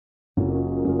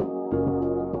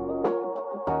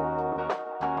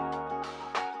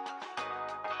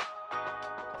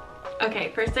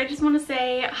Okay, first I just want to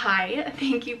say hi.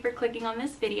 Thank you for clicking on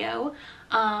this video.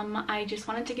 I just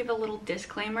wanted to give a little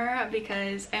disclaimer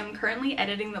because I'm currently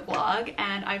editing the vlog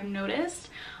and I've noticed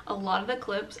a lot of the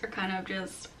clips are kind of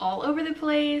just all over the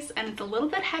place and it's a little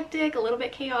bit hectic, a little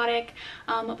bit chaotic,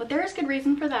 but there is good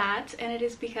reason for that, and it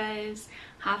is because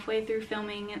halfway through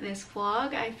filming this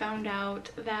vlog I found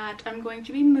out that I'm going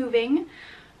to be moving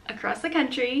across the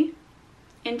country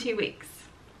in 2 weeks,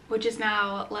 which is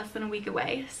now less than a week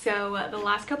away. So the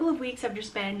last couple of weeks have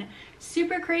just been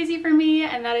super crazy for me,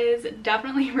 and that is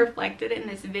definitely reflected in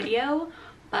this video,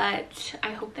 but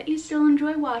I hope that you still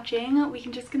enjoy watching. We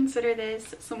can just consider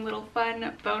this some little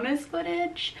fun bonus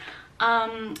footage.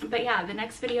 But yeah, the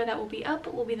next video that will be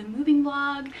up will be the moving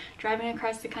vlog, driving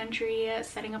across the country,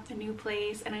 setting up the new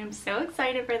place, and I'm so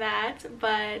excited for that.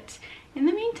 But in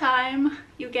the meantime,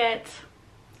 you get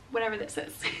whatever this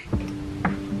is.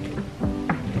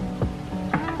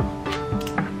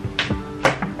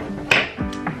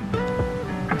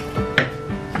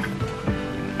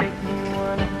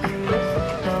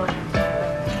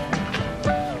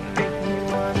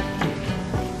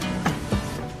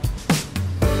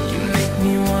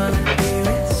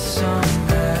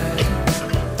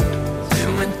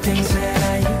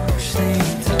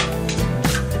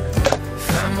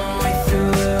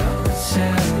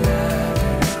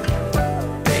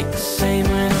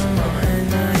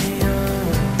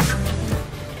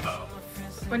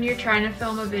 When you're trying to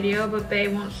film a video but Bae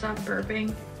won't stop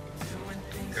burping.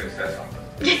 Could have said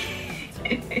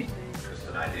something. Just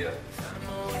an idea.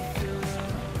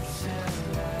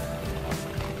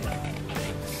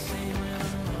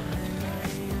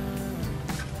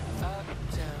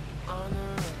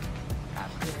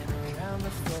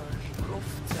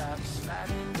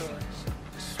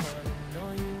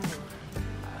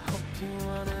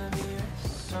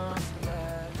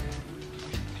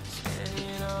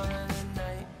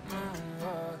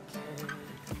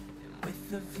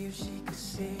 The view she could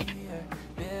see her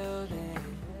building.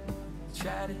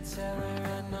 Try to tell her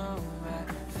I know I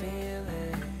feel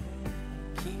it.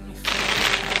 Keep me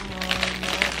feeling more.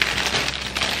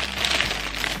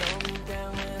 Slow me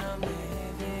down when I'm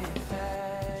living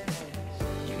fast.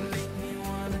 You make me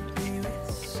wanna be with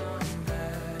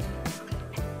somebody,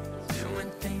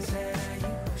 doing things that I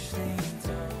usually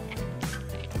don't.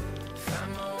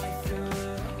 Find my way through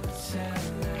a hotel.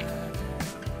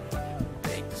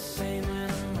 Make the same.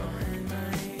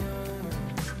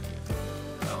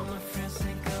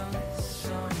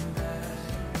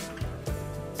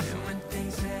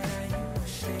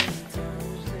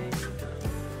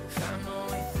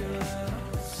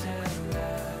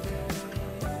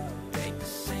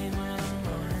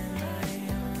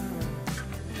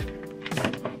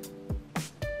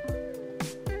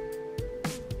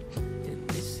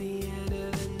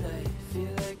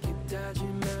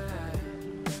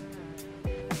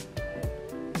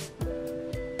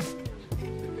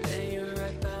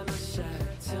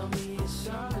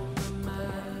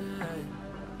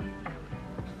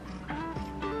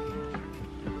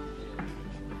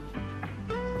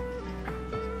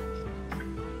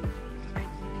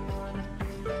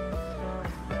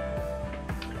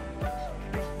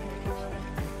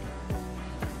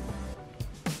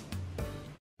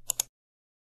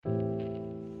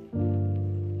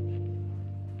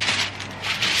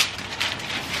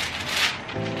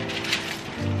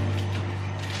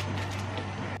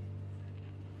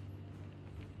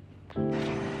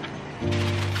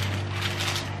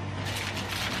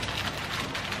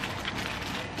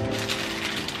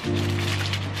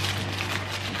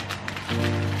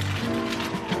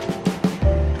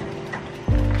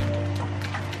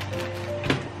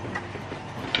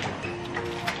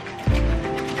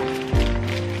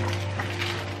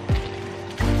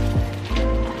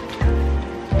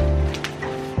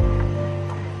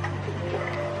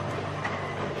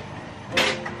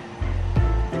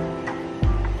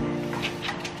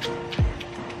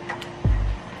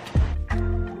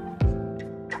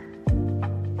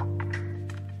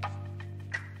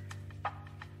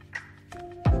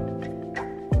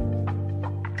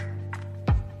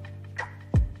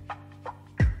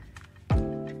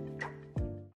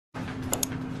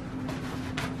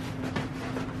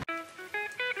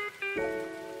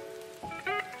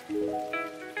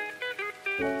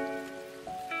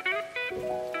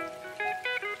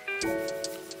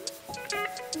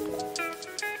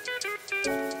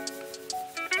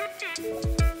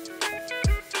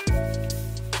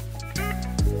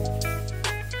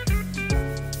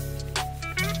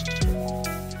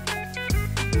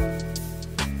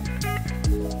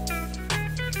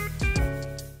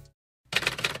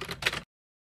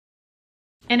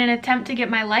 In an attempt to get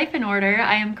my life in order,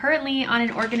 I am currently on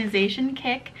an organization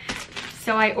kick.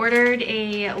 So I ordered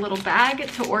a little bag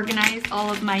to organize all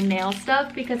of my nail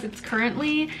stuff because it's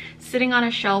currently sitting on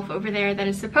a shelf over there that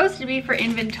is supposed to be for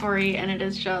inventory, and it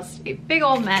is just a big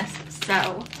old mess.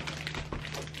 So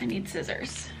I need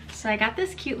scissors. So I got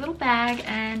this cute little bag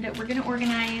and we're gonna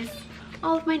organize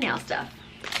all of my nail stuff.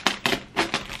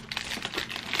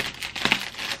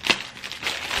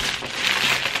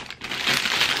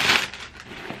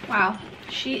 Wow,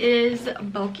 she is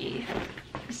bulky.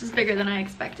 This is bigger than I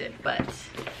expected, but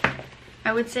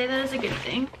I would say that is a good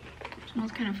thing. It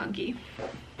smells kind of funky.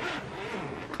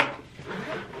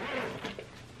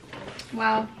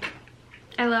 Wow,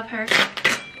 I love her.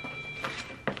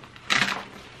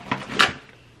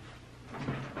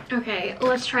 Okay,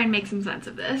 let's try and make some sense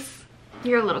of this.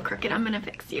 You're a little crooked, I'm gonna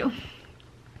fix you.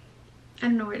 I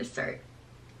don't know where to start.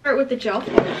 Start with the gel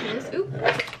finishes. Oop,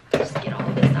 just get all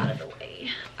of this out of the way.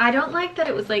 I don't like that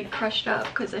it was like crushed up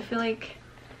because I feel like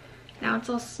now it's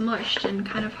all smushed and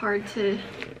kind of hard to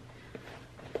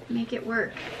make it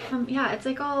work. Yeah, it's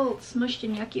like all smushed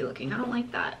and yucky looking. I don't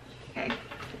like that. Okay,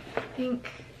 I think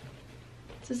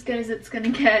it's as good as it's gonna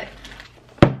get.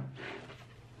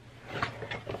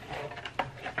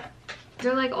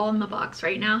 They're like all in the box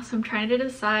right now, so I'm trying to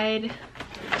decide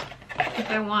if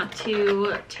I want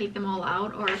to take them all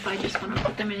out or if I just want to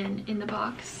put them in the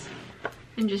box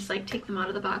and just like take them out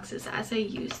of the boxes as I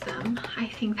use them. I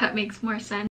think that makes more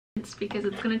sense because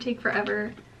it's gonna take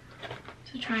forever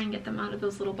to try and get them out of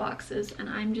those little boxes, and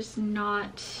I'm just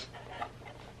not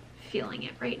feeling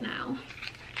it right now.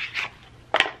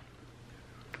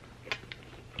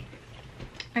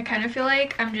 I kind of feel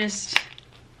like I'm just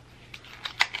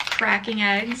cracking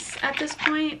eggs at this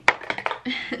point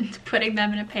and putting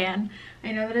them in a pan.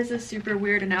 I know that is a super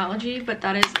weird analogy, but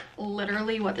that is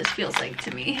literally what this feels like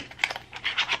to me.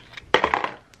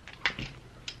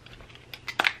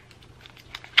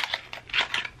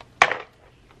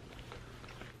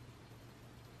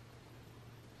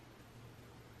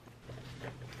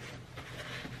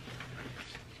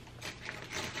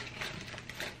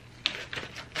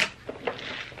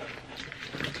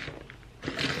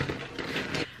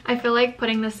 I feel like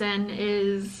putting this in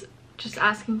is just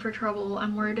asking for trouble.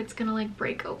 I'm worried it's gonna like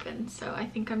break open, so I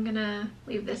think I'm gonna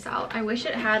leave this out. I wish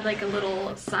it had like a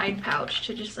little side pouch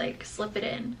to just like slip it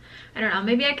in. I don't know,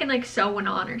 maybe I can like sew one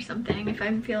on or something if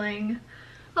I'm feeling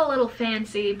a little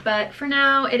fancy, but for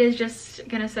now it is just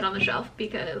gonna sit on the shelf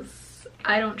because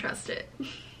I don't trust it.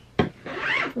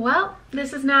 Well,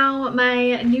 this is now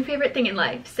my new favorite thing in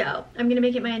life, so I'm gonna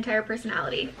make it my entire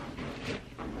personality.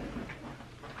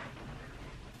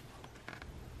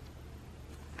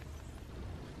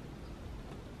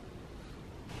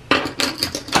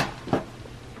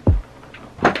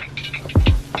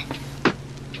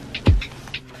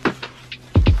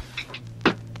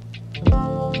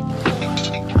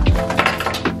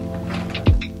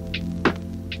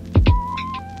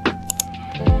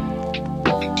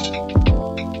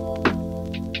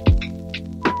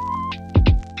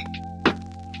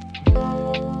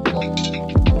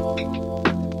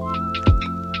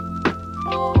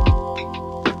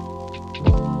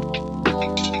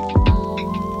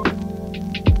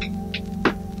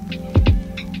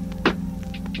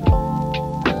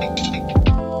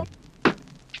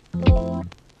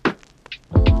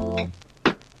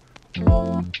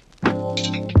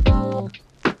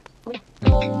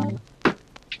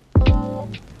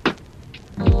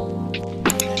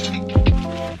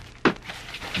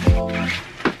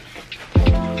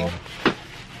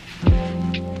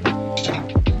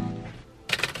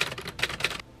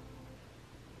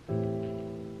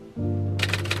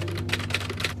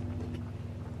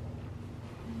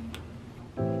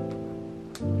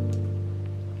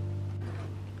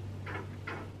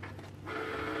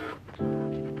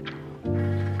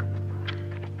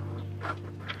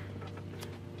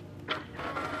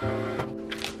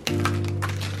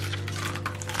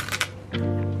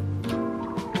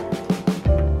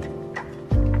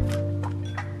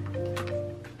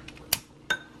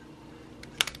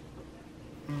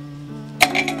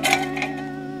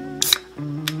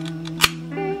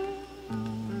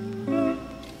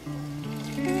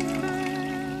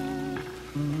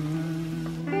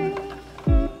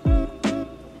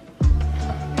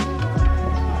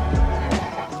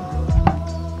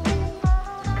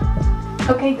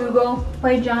 Okay, Google,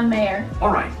 play John Mayer.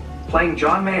 All right, playing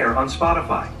John Mayer on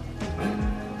Spotify.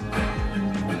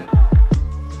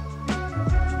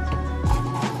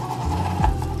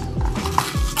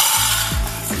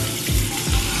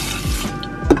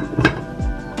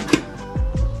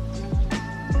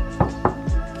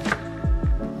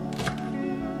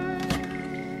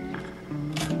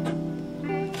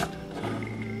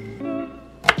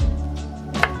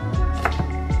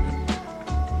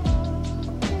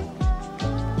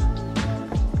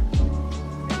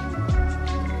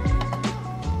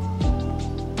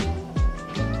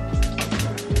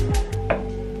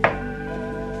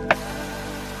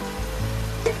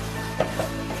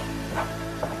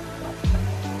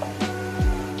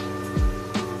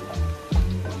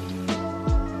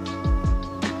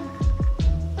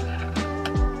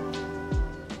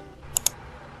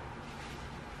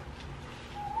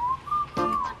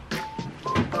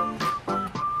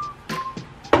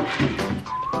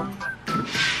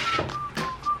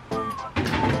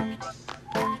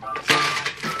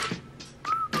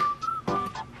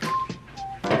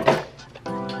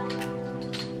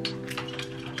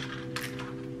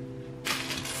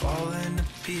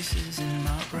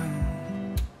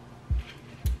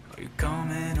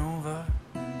 coming over,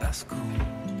 that's cool.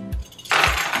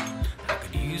 I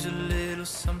could use a little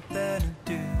something to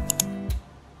do.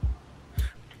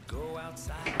 Go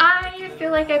outside. I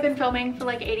feel like I've been filming for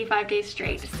like 85 days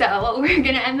straight, so we're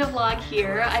gonna end the vlog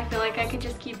here. I feel like I could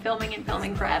just keep filming and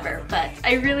filming forever, but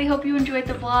I really hope you enjoyed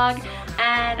the vlog,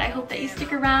 and I hope that you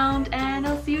stick around, and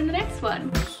I'll see you in the next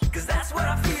one. 'Cause that's what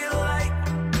I feel like.